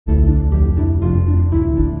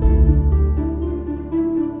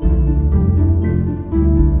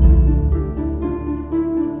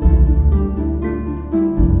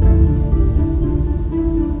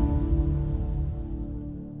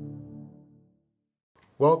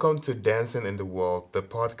Welcome to Dancing in the World, the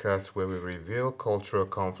podcast where we reveal cultural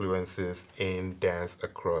confluences in dance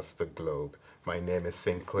across the globe. My name is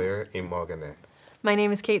Sinclair, Emoghene. My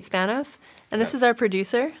name is Kate Spanos, and this is our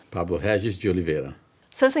producer, Pablo Oliveira.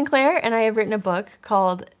 So Sinclair and I have written a book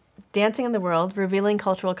called Dancing in the World, Revealing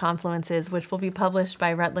Cultural Confluences, which will be published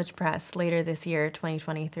by Routledge Press later this year,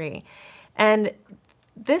 2023. And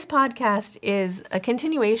this podcast is a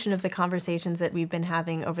continuation of the conversations that we've been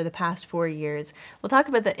having over the past 4 years. We'll talk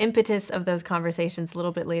about the impetus of those conversations a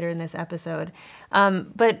little bit later in this episode.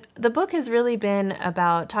 But the book has really been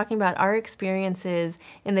about talking about our experiences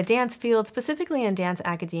in the dance field, specifically in dance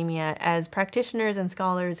academia, as practitioners and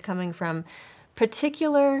scholars coming from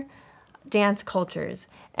particular dance cultures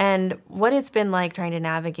and what it's been like trying to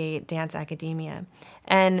navigate dance academia.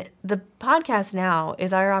 And the podcast now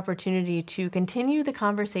is our opportunity to continue the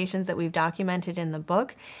conversations that we've documented in the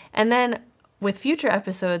book. And then with future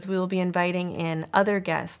episodes, we will be inviting in other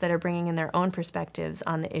guests that are bringing in their own perspectives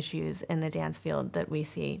on the issues in the dance field that we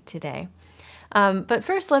see today. But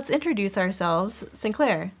first, let's introduce ourselves.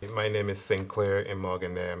 Sinclair. My name is Sinclair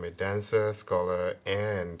Emoghene. I'm a dancer, scholar,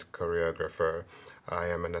 and choreographer. I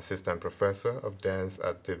am an assistant professor of dance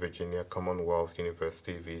at the Virginia Commonwealth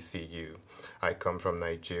University, VCU. I come from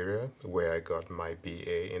Nigeria, where I got my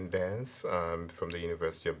BA in dance from the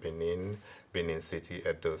University of Benin, Benin City,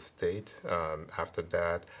 Edo State. After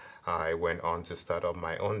that, I went on to start up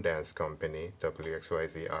my own dance company,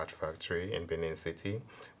 WXYZ Art Factory in Benin City.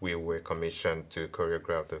 We were commissioned to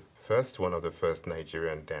choreograph one of the first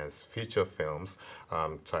Nigerian dance feature films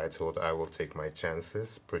titled I Will Take My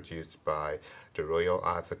Chances, produced by the Royal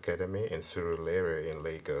Arts Academy in Surulere in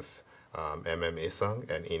Lagos. Isang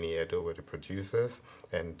and Ini Edo were the producers,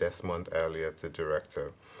 and Desmond Elliott the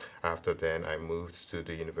director. After then, I moved to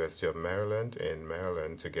the University of Maryland in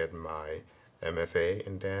Maryland to get my MFA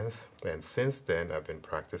in dance, and since then I've been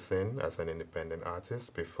practicing as an independent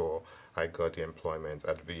artist before I got the employment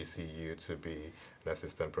at VCU to be an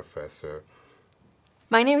assistant professor.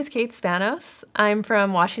 My name is Kate Spanos. I'm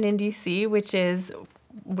from Washington, D.C., which is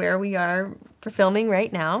where we are for filming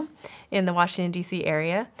right now in the Washington, D.C.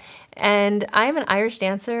 area. And I'm an Irish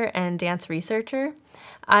dancer and dance researcher.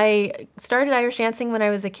 I started Irish dancing when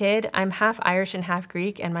I was a kid. I'm half Irish and half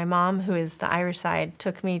Greek, and my mom, who is the Irish side,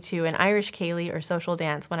 took me to an Irish ceilidh or social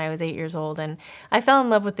dance when I was 8 years old, and I fell in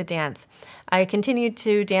love with the dance. I continued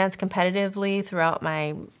to dance competitively throughout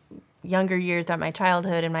my younger years, throughout my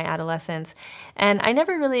childhood and my adolescence, and I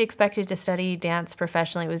never really expected to study dance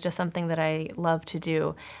professionally. It was just something that I loved to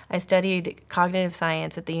do. I studied cognitive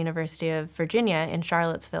science at the University of Virginia in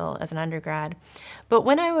Charlottesville as an undergrad. But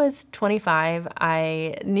when I was 25,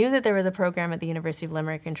 I knew that there was a program at the University of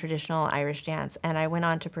Limerick in traditional Irish dance, and I went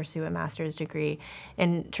on to pursue a master's degree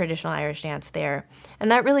in traditional Irish dance there. And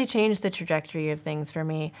that really changed the trajectory of things for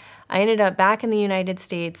me. I ended up back in the United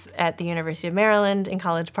States at the University of Maryland in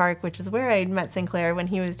College Park, which is where I met Sinclair when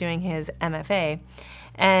he was doing his MFA.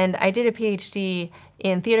 And I did a PhD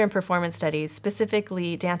in theater and performance studies,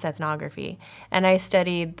 specifically dance ethnography. And I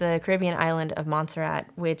studied the Caribbean island of Montserrat,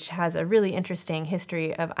 which has a really interesting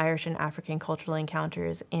history of Irish and African cultural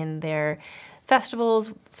encounters in their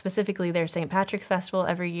festivals, specifically their St. Patrick's Festival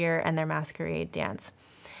every year and their masquerade dance.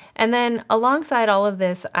 And then alongside all of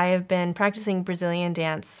this, I have been practicing Brazilian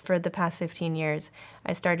dance for the past 15 years.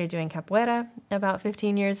 I started doing capoeira about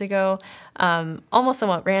 15 years ago, almost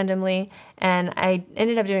somewhat randomly, and I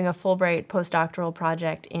ended up doing a Fulbright postdoctoral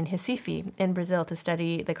project in Recife in Brazil to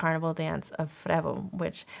study the carnival dance of frevo,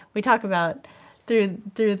 which we talk about through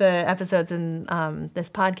the episodes in this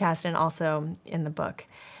podcast and also in the book.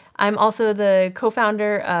 I'm also the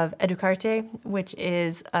co-founder of EducArte, which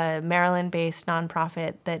is a Maryland-based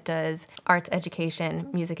nonprofit that does arts education,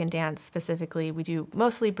 music and dance specifically. We do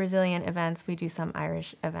mostly Brazilian events. We do some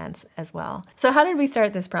Irish events as well. So how did we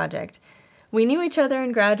start this project? We knew each other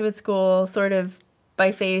in graduate school, sort of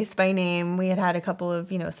by face, by name. We had a couple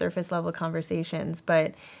of, surface level conversations,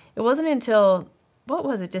 but it wasn't until,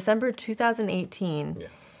 December 2018.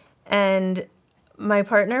 Yes. And my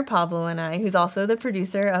partner, Pablo, and I, who's also the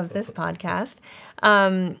producer of this podcast,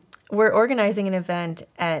 we're organizing an event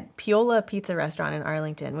at Piola Pizza Restaurant in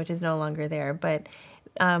Arlington, which is no longer there. But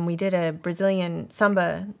we did a Brazilian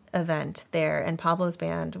samba event there, and Pablo's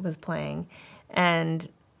band was playing. And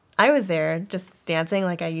I was there just dancing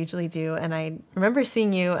like I usually do. And I remember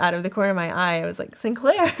seeing you out of the corner of my eye. I was like,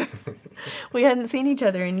 Sinclair. We hadn't seen each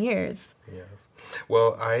other in years. Yes.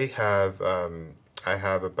 Well, I have I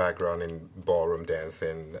have a background in ballroom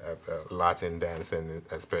dancing, Latin dancing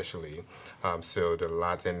especially. So the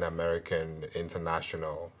Latin American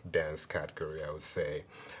international dance category, I would say.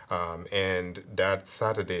 And that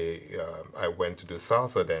Saturday, I went to do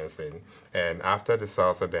salsa dancing. And after the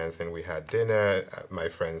salsa dancing, we had dinner. My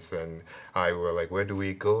friends and I were like, where do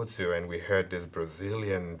we go to? And we heard this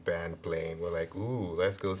Brazilian band playing. We're like, ooh,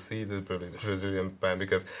 let's go see this Brazilian band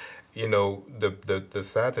because the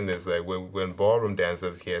sad thing is that when ballroom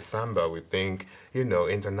dancers hear samba, we think,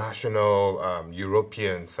 international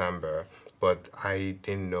European samba. But I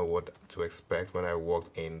didn't know what to expect when I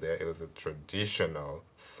walked in there. It was a traditional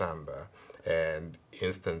samba. And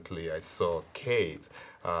instantly I saw Kate.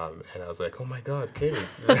 And I was like, oh my God, Kate.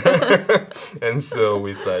 And so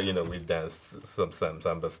we started, we danced some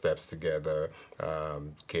samba steps together.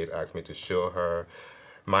 Kate asked me to show her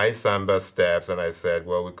my samba steps, and I said,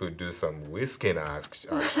 well, we could do some whisking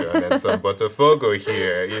action and some botafogo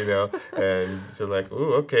here, and she's like,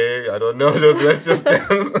 oh, okay, I don't know, let's just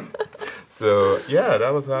dance. So, yeah,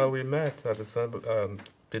 that was how we met at the samba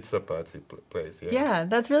pizza party place. Yeah,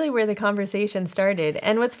 that's really where the conversation started.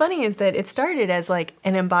 And what's funny is that it started as like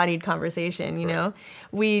an embodied conversation, you know?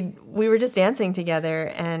 We were just dancing together,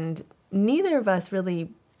 and neither of us really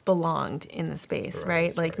belonged in the space,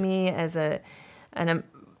 right? Like me as an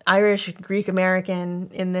Irish Greek American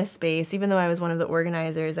in this space, even though I was one of the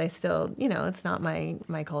organizers, I still, it's not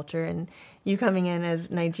my culture. And you coming in as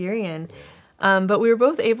Nigerian, but we were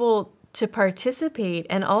both able to participate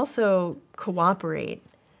and also cooperate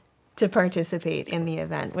to participate in the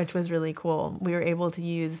event, which was really cool. We were able to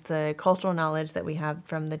use the cultural knowledge that we have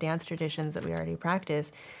from the dance traditions that we already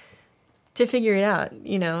practice to figure it out,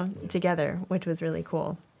 together, which was really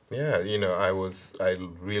cool. Yeah, I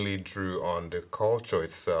really drew on the culture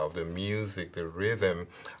itself, the music, the rhythm.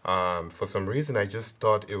 For some reason, I just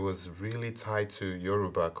thought it was really tied to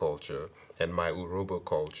Yoruba culture and my Urobo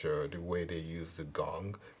culture, the way they use the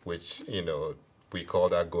gong, which, we call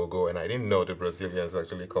that go-go, and I didn't know the Brazilians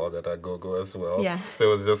actually call that a go-go as well. Yeah. So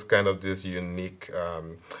it was just kind of this unique,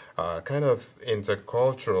 kind of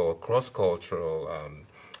intercultural, cross-cultural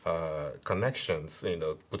connections,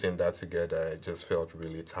 putting that together, I just felt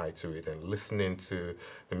really tied to it. And listening to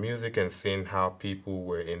the music and seeing how people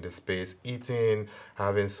were in the space eating,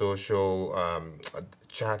 having social,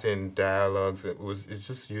 chatting, dialogues, it's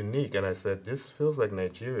just unique. And I said, this feels like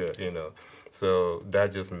Nigeria, So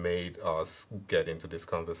that just made us get into this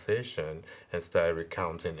conversation and start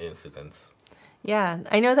recounting incidents. Yeah,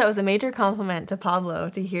 I know that was a major compliment to Pablo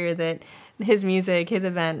to hear that his music, his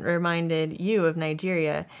event reminded you of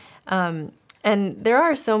Nigeria. And there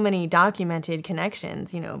are so many documented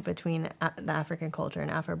connections, between the African culture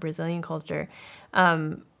and Afro-Brazilian culture.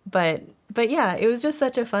 But yeah, it was just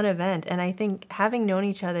such a fun event. And I think having known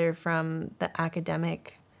each other from the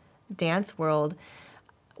academic dance world,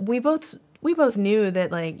 we both knew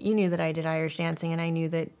that, like, you knew that I did Irish dancing, and I knew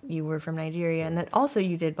that you were from Nigeria, and that also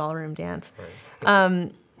you did ballroom dance.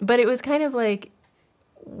 Right. But it was kind of like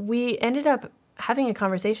we ended up having a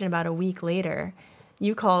conversation about a week later.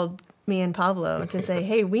 You called me and Pablo to say,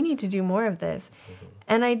 hey, we need to do more of this. Mm-hmm.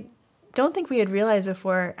 And I don't think we had realized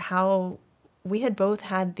before how we had both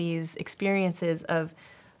had these experiences of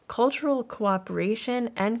cultural cooperation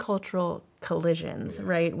and cultural collisions,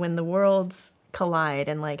 right? When the worlds collide,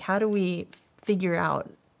 and like, how do we figure out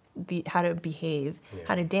how to behave,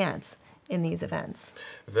 how to dance in these events?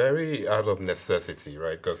 Very out of necessity,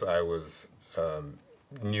 right? Because I was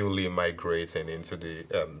newly migrating into the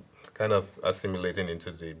kind of assimilating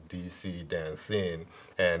into the DC dance scene,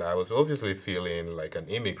 and I was obviously feeling like an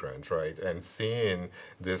immigrant, right? And seeing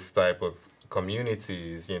this type of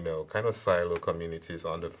communities, kind of silo communities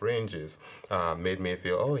on the fringes, made me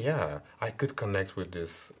feel, oh yeah, I could connect with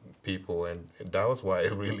these people, and that was why I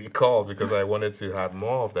really called, because I wanted to have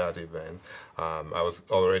more of that event. I was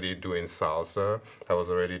already doing salsa, I was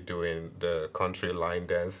already doing the country line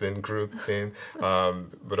dancing group thing,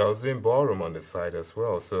 but I was doing ballroom on the side as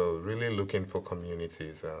well, so really looking for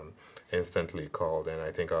communities. Instantly called, and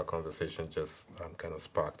I think our conversation just kind of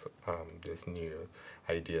sparked this new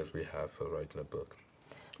ideas we have for writing a book.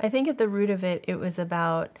 I think at the root of it, it was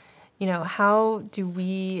about, how do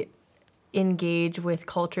we engage with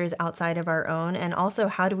cultures outside of our own, and also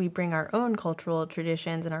how do we bring our own cultural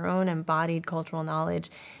traditions and our own embodied cultural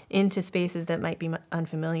knowledge into spaces that might be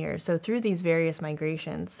unfamiliar. So through these various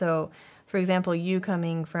migrations. So, for example, you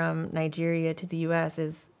coming from Nigeria to the U.S.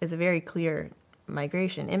 is a very clear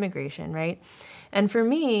immigration, right? And for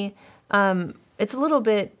me, it's a little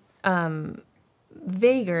bit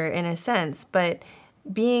vaguer in a sense, but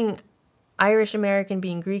being Irish American,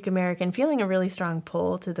 being Greek American, feeling a really strong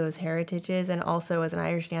pull to those heritages, and also as an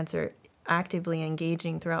Irish dancer, actively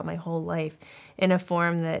engaging throughout my whole life in a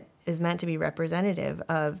form that is meant to be representative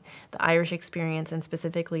of the Irish experience, and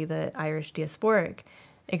specifically the Irish diasporic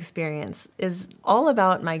experience, is all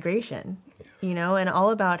about migration, you know, and all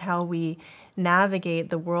about how we navigate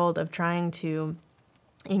the world of trying to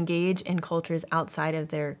engage in cultures outside of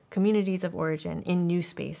their communities of origin in new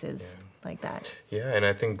spaces like that. Yeah, and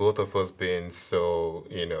I think both of us being so,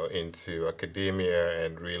 into academia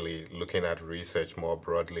and really looking at research more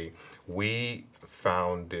broadly, we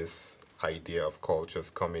found this idea of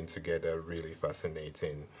cultures coming together really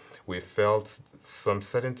fascinating. We felt some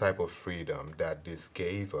certain type of freedom that this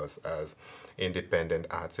gave us as independent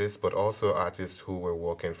artists, but also artists who were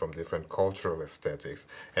working from different cultural aesthetics.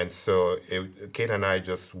 And so Kate and I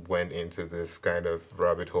just went into this kind of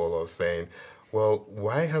rabbit hole of saying, well,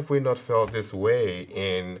 why have we not felt this way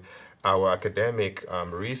in our academic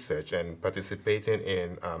research and participating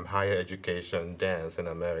in higher education dance in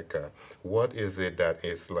America? What is it that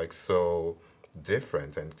is like so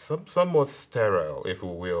different and somewhat sterile, if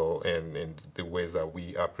we will, in the ways that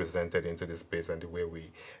we are presented into the space and the way we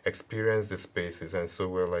experience the spaces? And so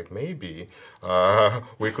we're like, maybe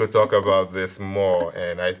we could talk about this more.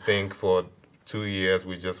 And I think for 2 years,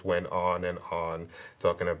 we just went on and on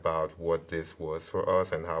talking about what this was for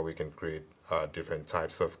us and how we can create different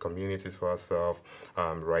types of communities for ourselves.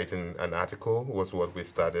 Writing an article was what we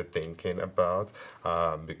started thinking about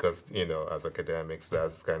because, as academics,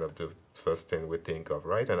 that's kind of the first thing we think of,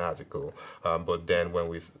 write an article. But then when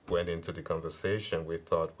we went into the conversation, we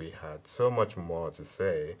thought we had so much more to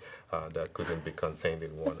say that couldn't be contained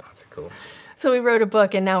in one article. So we wrote a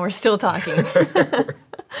book, and now we're still talking.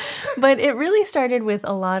 But it really started with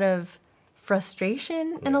a lot of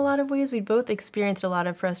frustration in a lot of ways. We both experienced a lot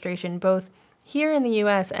of frustration, both here in the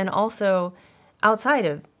U.S. and also outside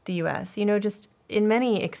of the U.S. Just in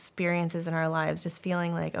many experiences in our lives, just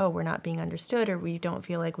feeling like, oh, we're not being understood, or we don't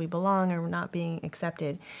feel like we belong, or we're not being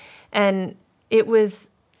accepted. And it was,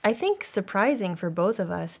 I think, surprising for both of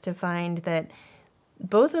us to find that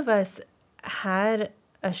both of us had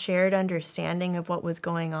a shared understanding of what was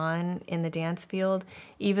going on in the dance field,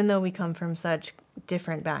 even though we come from such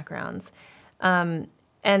different backgrounds. And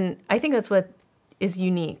I think that's what is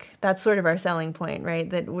unique. That's sort of our selling point, right?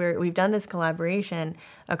 That we've done this collaboration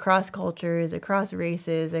across cultures, across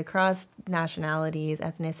races, across nationalities,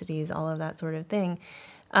 ethnicities, all of that sort of thing.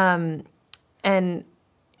 And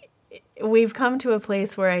we've come to a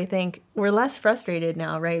place where I think we're less frustrated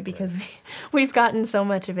now, right? Because we've gotten so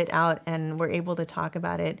much of it out, and we're able to talk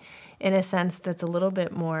about it in a sense that's a little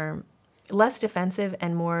bit more, less defensive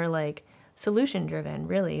and more like solution driven,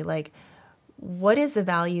 really. Like, what is the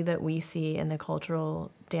value that we see in the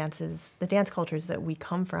cultural dances, the dance cultures that we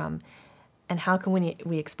come from, and how can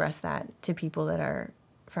we express that to people that are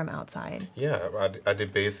from outside? Yeah, at the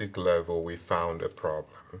basic level, we found a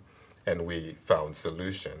problem and we found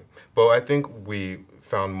solution. But I think we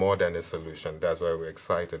found more than a solution. That's why we're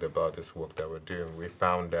excited about this work that we're doing. We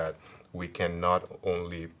found that we can not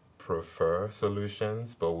only prefer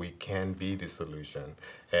solutions, but we can be the solution.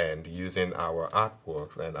 And using our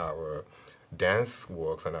artworks and our dance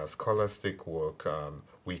works and our scholastic work,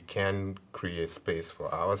 we can create space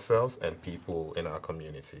for ourselves and people in our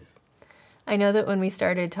communities. I know that when we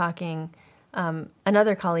started talking,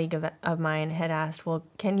 another colleague of mine had asked, well,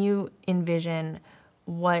 can you envision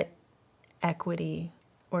what equity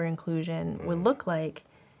or inclusion would look like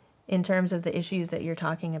in terms of the issues that you're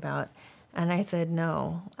talking about? And I said,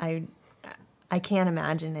 no, I can't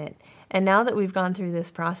imagine it. And now that we've gone through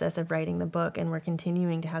this process of writing the book and we're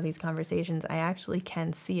continuing to have these conversations, I actually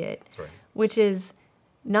can see it, which is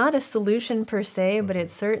not a solution per se, but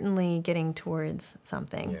it's certainly getting towards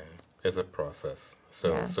something. Yeah, it's a process.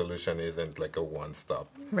 So solution isn't like a one-stop.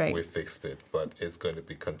 Right. We fixed it, but it's going to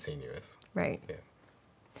be continuous. Right.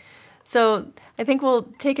 Yeah. So I think we'll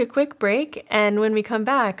take a quick break, and when we come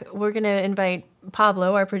back, we're going to invite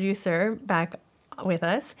Pablo, our producer, back with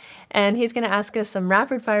us, and he's going to ask us some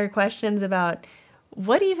rapid-fire questions about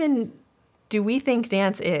what even do we think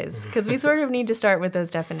dance is, because we sort of need to start with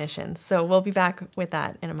those definitions. So we'll be back with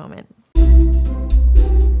that in a moment.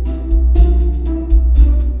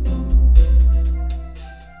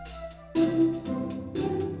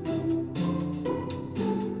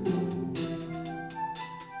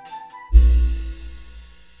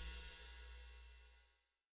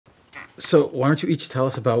 So why don't you each tell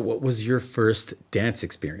us about what was your first dance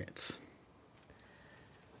experience?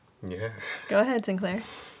 Yeah. Go ahead, Sinclair.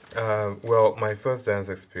 Well, my first dance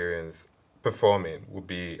experience performing would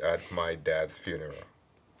be at my dad's funeral.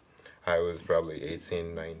 I was probably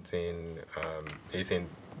 18, 19, 18,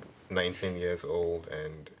 19 years old,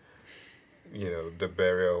 and the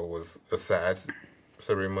burial was a sad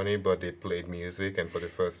ceremony, but they played music, and for the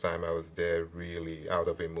first time I was there really out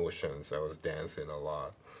of emotions. I was dancing a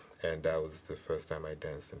lot, and that was the first time I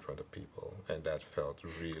danced in front of people, and that felt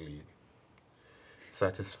really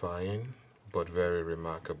satisfying, but very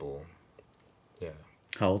remarkable. Yeah.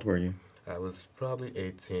 How old were you? I was probably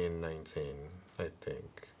 18, 19, I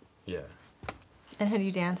think. Yeah. And had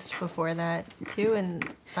you danced before that too in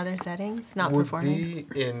other settings, not Would performing?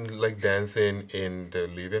 be in like dancing in the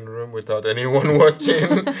living room without anyone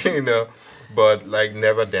watching, but like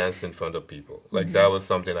never danced in front of people. Like that was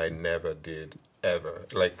something I never did ever.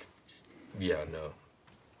 Like, yeah, no.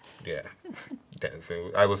 Yeah.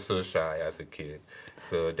 Dancing. I was so shy as a kid.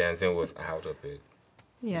 So dancing was out of it.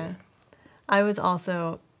 Yeah. I was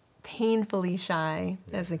also painfully shy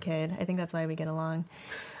as a kid. I think that's why we get along.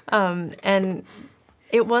 And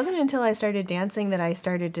it wasn't until I started dancing that I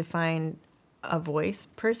started to find a voice,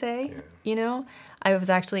 per se. I was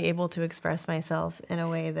actually able to express myself in a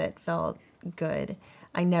way that felt good.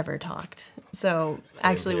 I never talked. So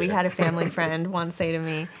actually, we had a family friend once say to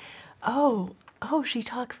me, oh, she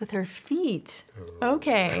talks with her feet.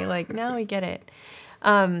 Okay, like now we get it.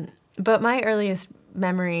 But my earliest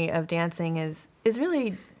memory of dancing is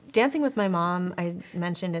really dancing with my mom. I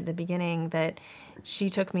mentioned at the beginning that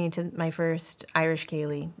she took me to my first Irish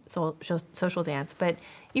Gaelic social dance. But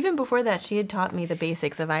even before that, she had taught me the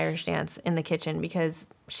basics of Irish dance in the kitchen because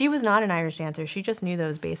she was not an Irish dancer. She just knew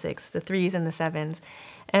those basics, the 3s and the 7s.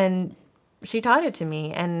 And she taught it to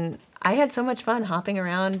me. And I had so much fun hopping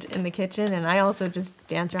around in the kitchen. And I also just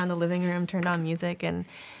danced around the living room, turned on music, and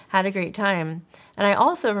had a great time. And I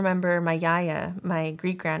also remember my yaya, my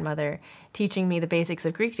Greek grandmother, teaching me the basics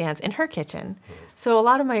of Greek dance in her kitchen. So a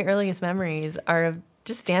lot of my earliest memories are of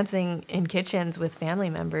just dancing in kitchens with family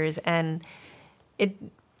members, and it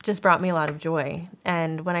just brought me a lot of joy.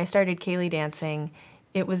 And when I started Ceilidh dancing,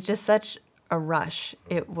 it was just such a rush.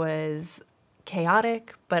 It was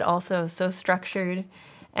chaotic, but also so structured.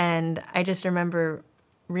 And I just remember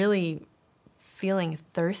really feeling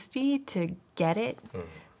thirsty to get it,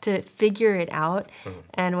 to figure it out.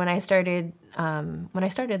 And when I started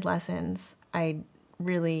lessons, I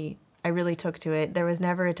really took to it. There was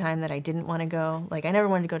never a time that I didn't want to go. Like, I never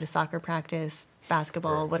wanted to go to soccer practice,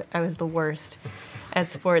 basketball. I was the worst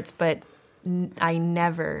at sports, but I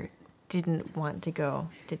never didn't want to go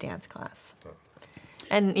to dance class.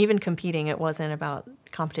 And even competing, it wasn't about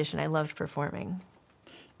competition. I loved performing.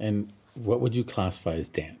 And what would you classify as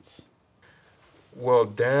dance? Well,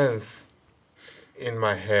 dance, in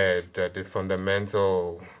my head, that the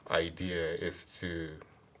fundamental idea is to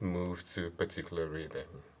move to a particular rhythm.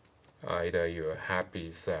 Either you're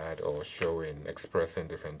happy, sad, or expressing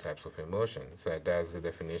different types of emotions. That's the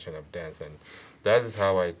definition of dance, and that is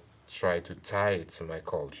how I try to tie it to my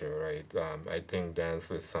culture, right? I think dance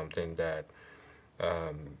is something that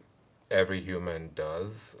every human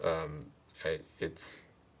does.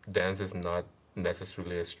 Dance is not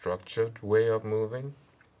necessarily a structured way of moving,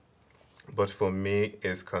 but for me,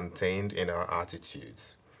 it's contained in our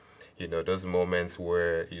attitudes. Those moments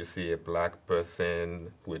where you see a black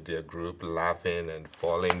person with their group laughing and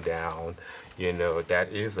falling down, that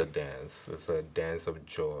is a dance. It's a dance of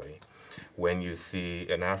joy. When you see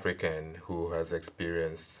an African who has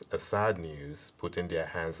experienced a sad news putting their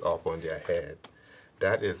hands up on their head,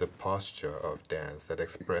 that is a posture of dance that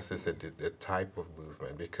expresses a type of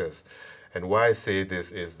movement. And why I say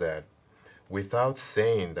this is that without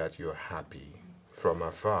saying that you're happy, from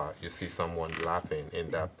afar, you see someone laughing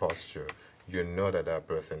in that posture, you know that that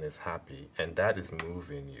person is happy, and that is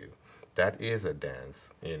moving you. That is a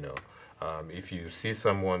dance, If you see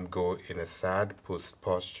someone go in a sad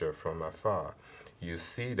posture from afar, you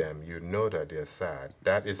see them, you know that they're sad.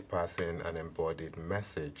 That is passing an embodied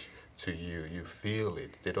message to you. You feel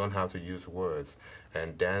it. They don't have to use words.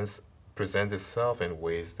 And dance presents itself in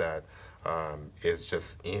ways that is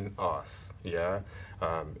just in us, yeah?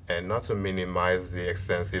 And not to minimize the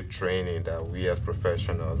extensive training that we as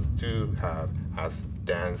professionals do have as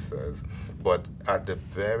dancers, but at the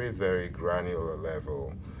very, very granular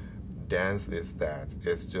level, dance is that.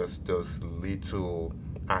 It's just those little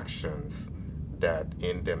actions that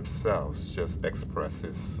in themselves just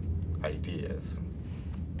expresses ideas.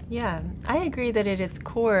 Yeah, I agree that at its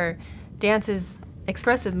core, dance is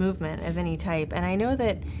expressive movement of any type. And I know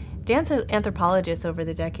that dance anthropologists over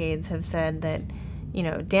the decades have said that,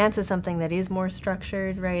 dance is something that is more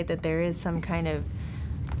structured, right? That there is some kind of,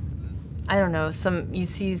 you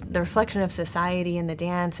see the reflection of society in the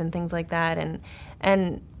dance and things like that.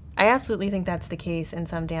 And I absolutely think that's the case in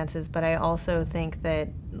some dances, but I also think that,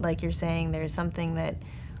 like you're saying, there's something that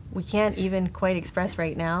we can't even quite express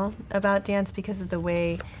right now about dance because of the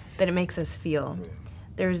way that it makes us feel.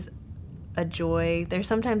 There's a joy, there's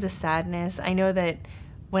sometimes a sadness. I know that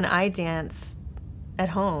when I dance at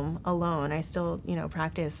home alone, I still,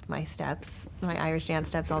 practice my steps, my Irish dance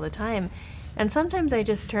steps all the time. And sometimes I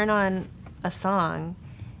just turn on a song,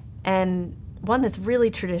 and one that's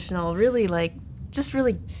really traditional, really just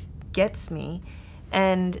really gets me.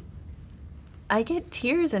 And I get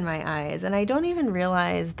tears in my eyes, and I don't even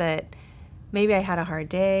realize that maybe I had a hard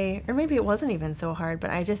day, or maybe it wasn't even so hard,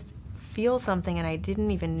 but I just feel something and I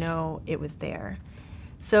didn't even know it was there.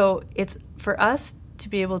 So it's for us to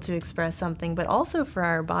be able to express something, but also for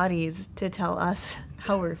our bodies to tell us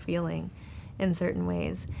how we're feeling in certain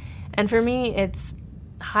ways. And for me, it's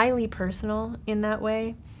highly personal in that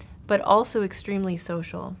way, but also extremely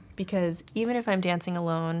social, because even if I'm dancing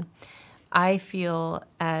alone, I feel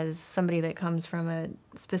as somebody that comes from a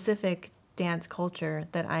specific dance culture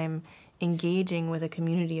that I'm engaging with a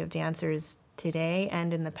community of dancers today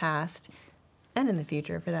and in the past, and in the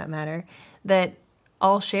future for that matter, that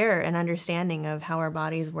all share an understanding of how our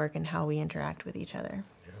bodies work and how we interact with each other.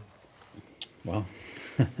 Wow,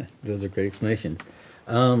 those are great explanations.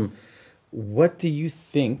 What do you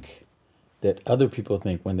think that other people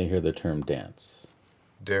think when they hear the term dance?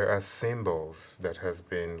 There are symbols that have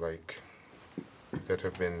been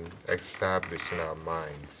established in our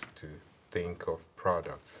minds to think of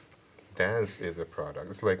products. Dance is a product.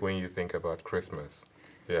 It's like when you think about Christmas,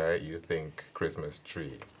 yeah, you think Christmas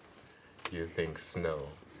tree, you think snow,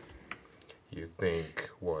 you think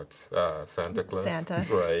what? Santa Claus, Santa.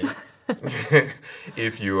 right?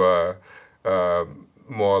 If you are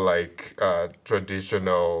more like a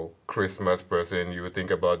traditional Christmas person, you would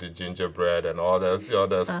think about the gingerbread and all that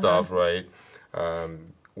other stuff, right?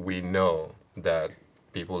 We know that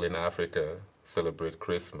people in Africa celebrate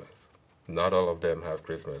Christmas. Not all of them have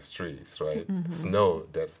Christmas trees, right? Snow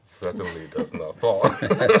that certainly does not fall.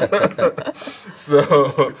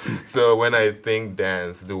 So when I think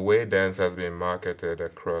dance, the way dance has been marketed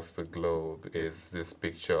across the globe is this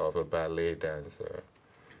picture of a ballet dancer,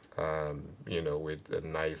 with a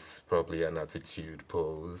nice, probably an attitude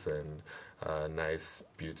pose and nice,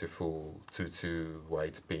 beautiful tutu,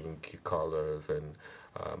 white, pink colors, and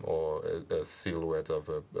or a silhouette of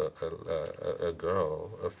a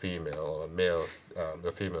girl, a female, or a male,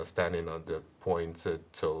 a female standing on the pointed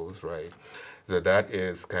toes, right? So that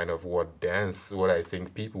is kind of what I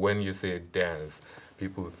think people, when you say dance,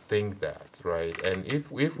 people think that, right? And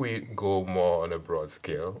if we go more on a broad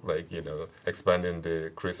scale, like, expanding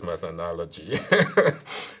the Christmas analogy,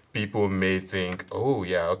 people may think, oh,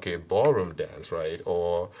 yeah, okay, ballroom dance, right?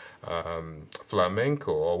 Or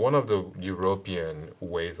flamenco, or one of the European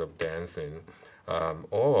ways of dancing.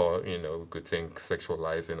 Or, we could think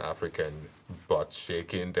sexualizing African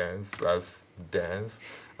butt-shaking dance as dance.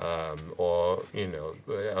 Or,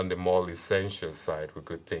 on the more licentious side, we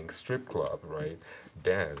could think strip club, right?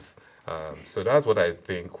 Dance. So that's what I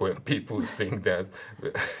think when people think dance.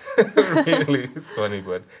 Really, it's funny,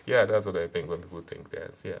 but yeah, that's what I think when people think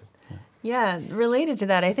dance, yeah. Yeah, related to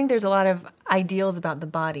that, I think there's a lot of ideals about the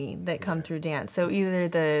body that come through dance. So either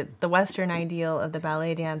the Western ideal of the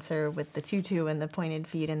ballet dancer with the tutu and the pointed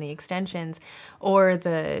feet and the extensions, or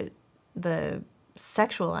the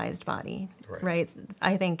sexualized body, right?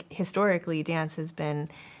 I think historically dance has been,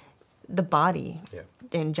 the body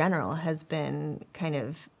in general has been kind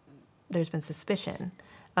of, there's been suspicion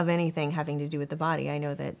of anything having to do with the body. I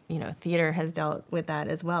know that, theater has dealt with that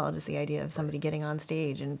as well, just the idea of somebody getting on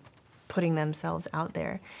stage and putting themselves out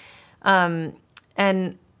there. And,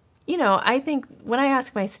 I think when I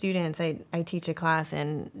ask my students, I teach a class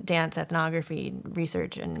in dance ethnography,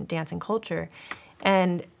 research, and dance and culture,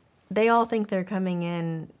 and they all think they're coming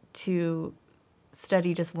in to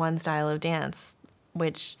study just one style of dance,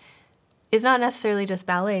 which is not necessarily just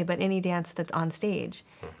ballet, but any dance that's on stage,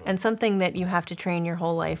 and something that you have to train your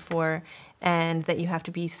whole life for, and that you have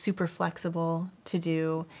to be super flexible to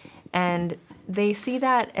do. And they see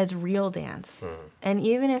that as real dance. And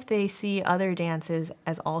even if they see other dances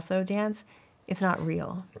as also dance, it's not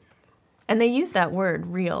real. And they use that word,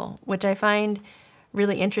 real, which I find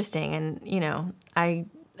really interesting. And, I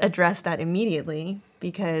address that immediately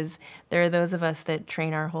because there are those of us that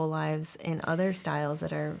train our whole lives in other styles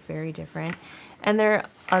that are very different. And there are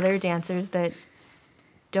other dancers that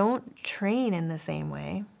don't train in the same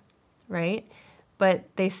way, right? But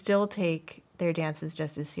they still take their dances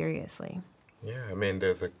just as seriously. Yeah, I mean,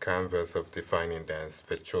 there's a canvas of defining dance.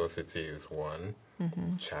 Virtuosity is one.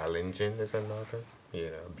 Challenging is another.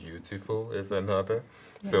 beautiful is another.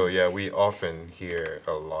 So yeah, we often hear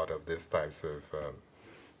a lot of these types of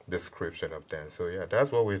description of dance. So yeah,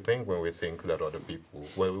 that's what we think when we think that other people,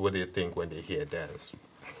 what they think when they hear dance.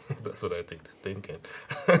 That's what I think they're thinking.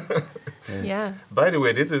 Yeah. By the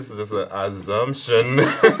way, this is just an assumption.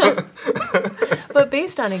 But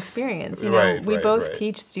based on experience, Right, we right, both right.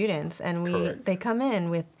 teach students, and Correct. they come in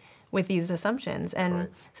with these assumptions, and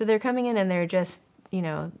Correct. so they're coming in and they're just,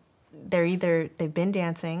 they've been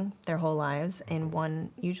dancing their whole lives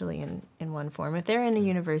usually in one form. If they're in a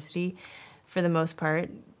university, for the most part,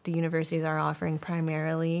 the universities are offering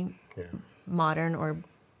primarily Yeah. modern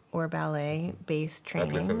or ballet based training.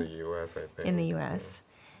 At least in the U.S., I think. In the U.S.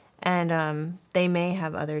 And they may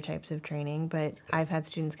have other types of training, but I've had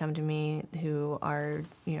students come to me who are,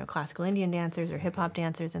 classical Indian dancers or hip hop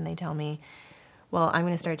dancers, and they tell me, well, I'm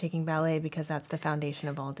going to start taking ballet because that's the foundation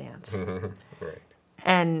of all dance. Right.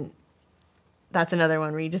 And that's another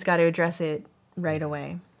one where you just got to address it right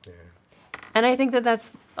away. Yeah. And I think that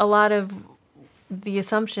that's a lot of the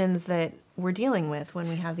assumptions that we're dealing with when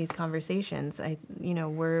we have these conversations.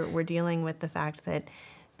 We're dealing with the fact that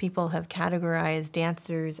people have categorized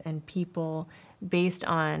dancers and people based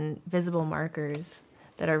on visible markers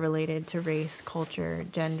that are related to race, culture,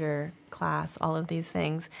 gender, class, all of these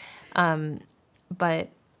things. But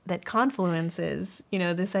that confluences,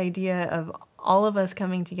 this idea of all of us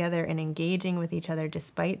coming together and engaging with each other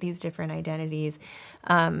despite these different identities,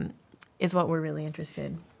 is what we're really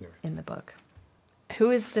interested in the book. Who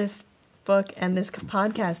is this book and this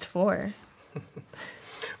podcast for?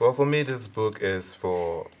 Well, for me, this book is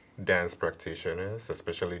for dance practitioners,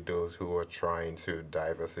 especially those who are trying to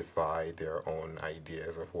diversify their own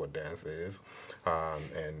ideas of what dance is,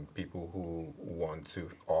 and people who want to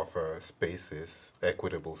offer spaces,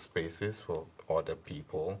 equitable spaces for other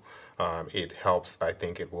people. I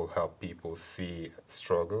think it will help people see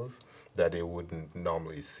struggles that they wouldn't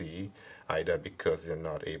normally see, either because they're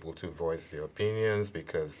not able to voice their opinions,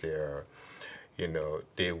 because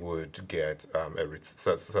they would get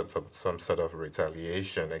some sort of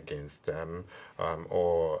retaliation against them,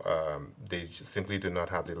 or they simply do not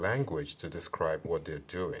have the language to describe what they're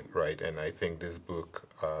doing, right? And I think this book,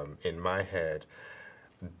 in my head,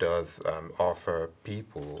 does offer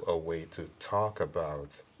people a way to talk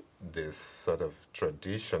about this sort of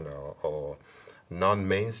traditional or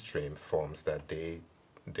non-mainstream forms that they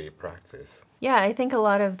practice. Yeah, I think a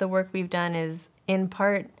lot of the work we've done is, in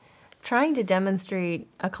part, trying to demonstrate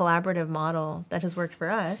a collaborative model that has worked for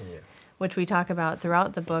us, Yes. which we talk about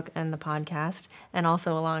throughout the book and the podcast, and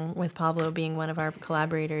also along with Pablo being one of our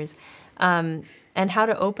collaborators, and how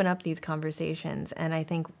to open up these conversations. And I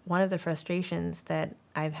think one of the frustrations that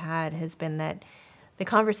I've had has been that the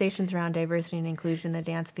conversations around diversity and inclusion in the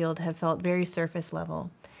dance field have felt very surface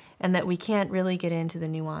level, and that we can't really get into the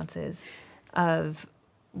nuances of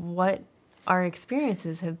what our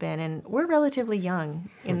experiences have been. And we're relatively young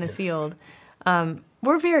in the field.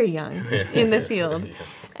 We're very young in the field. Yeah.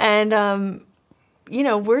 And,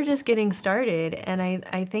 we're just getting started. And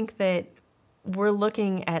I think that we're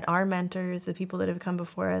looking at our mentors, the people that have come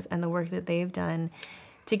before us, and the work that they've done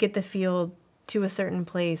to get the field to a certain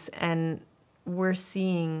place. And we're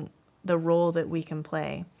seeing the role that we can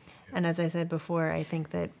play. And as I said before, I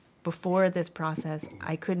think that before this process,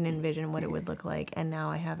 I couldn't envision what it would look like. And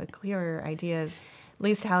now I have a clearer idea of at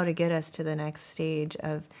least how to get us to the next stage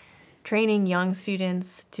of training young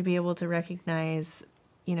students to be able to recognize,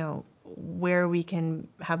 where we can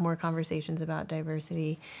have more conversations about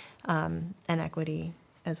diversity and equity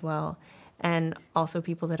as well. And also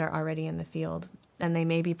people that are already in the field. And they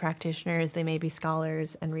may be practitioners, they may be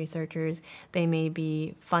scholars and researchers, they may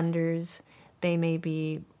be funders, they may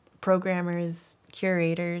be programmers,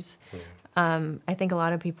 curators. I think a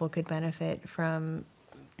lot of people could benefit from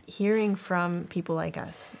hearing from people like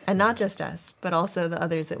us, and not just us, but also the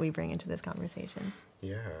others that we bring into this conversation.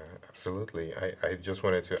 Yeah, absolutely. I just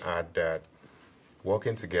wanted to add that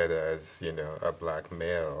working together as, a black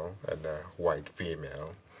male and a white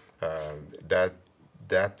female,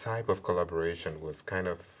 that type of collaboration was kind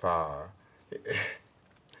of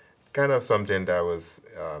kind of something that was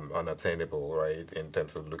unattainable, right, in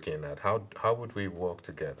terms of looking at how would we work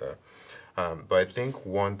together. But I think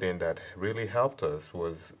one thing that really helped us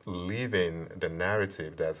was leaving the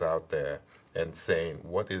narrative that's out there and saying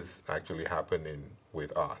what is actually happening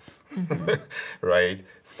with us, right?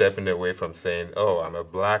 Stepping away from saying, oh, I'm a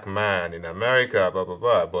black man in America, blah, blah,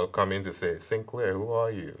 blah, but coming to say, Sinclair, who are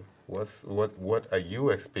you? What are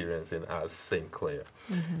you experiencing as Sinclair?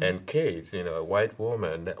 And Kate, a white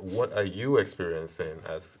woman, what are you experiencing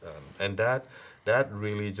as? And that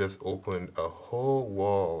really just opened a whole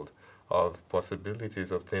world of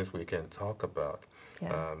possibilities of things we can talk about.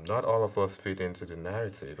 Yeah. Not all of us fit into the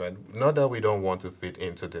narrative, and not that we don't want to fit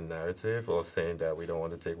into the narrative or saying that we don't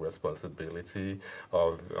want to take responsibility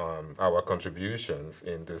of our contributions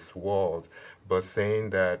in this world, but saying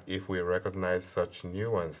that if we recognize such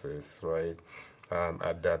nuances, right,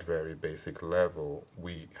 at that very basic level,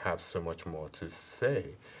 we have so much more to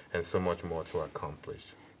say and so much more to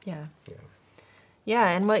accomplish. Yeah. Yeah. Yeah,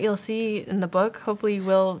 and what you'll see in the book, hopefully you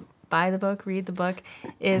will buy the book, read the book,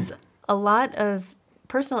 is a lot of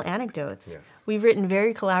personal anecdotes. Yes. We've written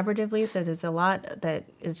very collaboratively, so there's a lot that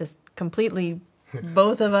is just completely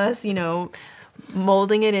both of us,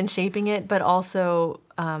 molding it and shaping it, but also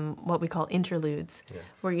what we call interludes, Yes.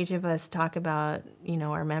 where each of us talk about,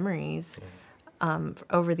 our memories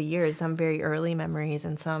over the years, some very early memories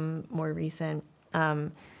and some more recent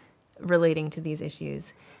relating to these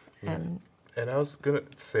issues. Yeah. And I was going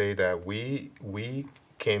to say that we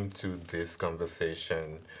came to this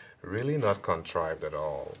conversation really not contrived at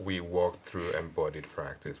all. We walked through embodied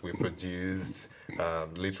practice. We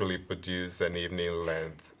literally produced an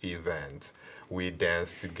evening-length event. We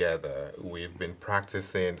danced together. We've been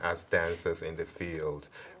practicing as dancers in the field.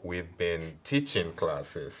 We've been teaching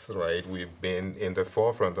classes, right? We've been in the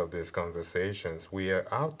forefront of these conversations. We are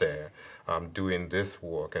out there doing this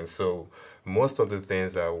work. And so most of the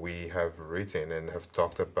things that we have written and have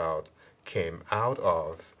talked about came out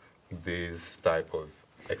of these type of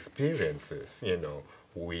experiences.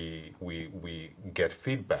 We get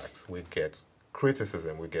feedbacks, we get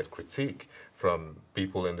criticism, we get critique from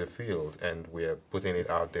people in the field, and we're putting it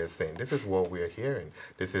out there saying, this is what we're hearing,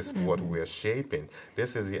 this is what we're shaping,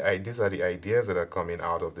 these are the ideas that are coming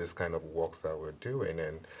out of this kind of works that we're doing.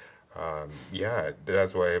 And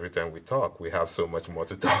that's why every time we talk, we have so much more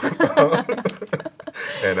to talk about.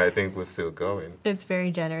 And I think we're still going. it's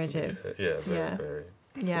very generative. Very.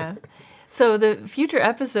 Yeah. So the future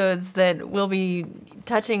episodes that we'll be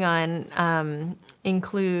touching on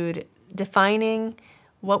include defining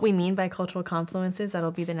what we mean by cultural confluences.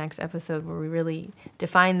 That'll be the next episode where we really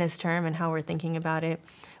define this term and how we're thinking about it.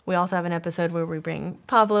 We also have an episode where we bring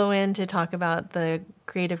Pablo in to talk about the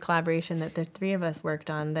creative collaboration that the three of us worked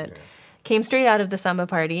on that came straight out of the samba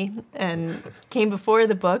party and came before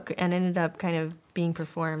the book and ended up kind of being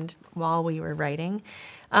performed while we were writing.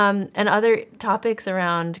 And other topics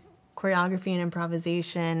around choreography and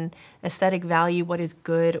improvisation, aesthetic value, what is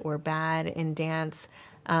good or bad in dance,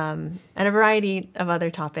 and a variety of other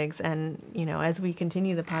topics. And, as we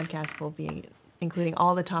continue the podcast, we'll be including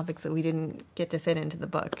all the topics that we didn't get to fit into the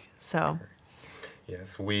book. So,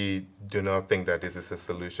 yes, we do not think that this is a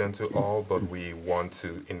solution to all, but we want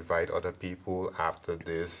to invite other people after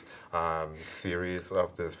this series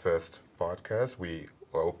of the first podcast. We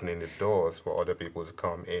are opening the doors for other people to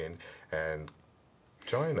come in and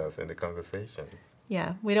join us in the conversations.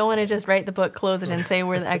 Yeah, we don't want to just write the book, close it, and say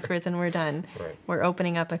we're the experts and we're done. Right. We're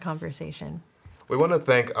opening up a conversation. We want to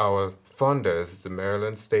thank our funders, the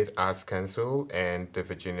Maryland State Arts Council and the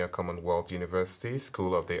Virginia Commonwealth University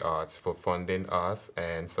School of the Arts, for funding us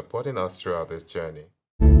and supporting us throughout this journey.